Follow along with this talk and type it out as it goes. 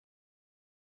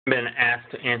been asked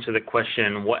to answer the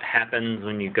question, what happens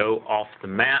when you go off the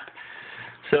map?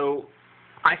 So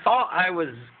I thought I was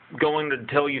going to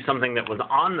tell you something that was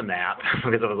on the map,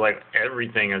 because I was like,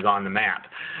 everything is on the map.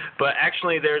 But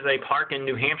actually there's a park in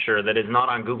New Hampshire that is not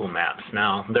on Google Maps.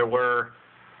 Now, there were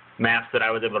maps that I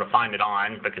was able to find it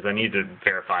on because I needed to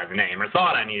verify the name, or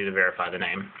thought I needed to verify the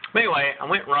name. But anyway, I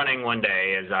went running one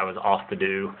day as I was off to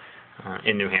do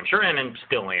in New Hampshire, and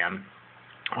still am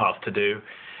off to do.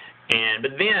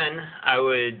 But then I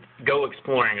would go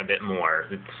exploring a bit more.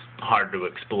 It's hard to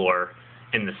explore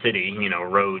in the city, you know,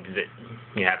 roads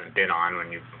that you haven't been on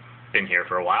when you've been here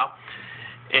for a while.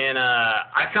 And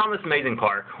I found this amazing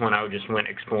park when I just went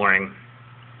exploring.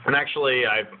 And actually,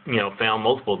 I found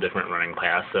multiple different running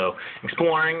paths. So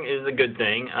exploring is a good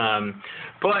thing.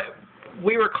 But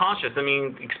we were cautious. I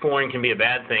mean, exploring can be a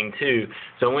bad thing too.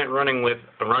 So I went running with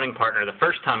a running partner the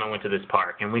first time I went to this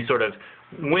park, and we sort of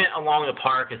went along the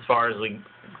park as far as we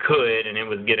could, and it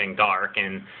was getting dark.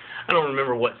 And I don't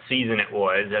remember what season it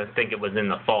was. I think it was in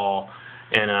the fall.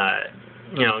 And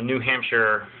New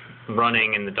Hampshire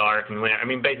running in the dark and winter. I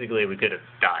mean, basically we could have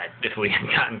died if we had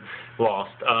gotten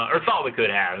lost, or thought we could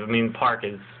have. I mean, the park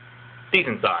is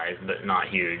decent size, but not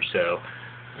huge, so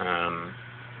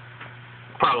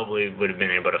probably would have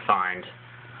been able to find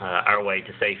our way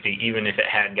to safety, even if it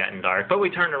had gotten dark. But we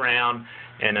turned around,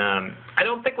 and I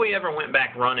don't think we ever went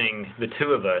back running, the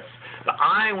two of us, but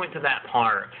I went to that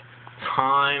park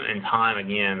time and time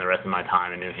again the rest of my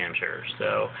time in New Hampshire.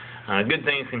 So good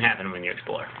things can happen when you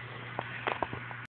explore.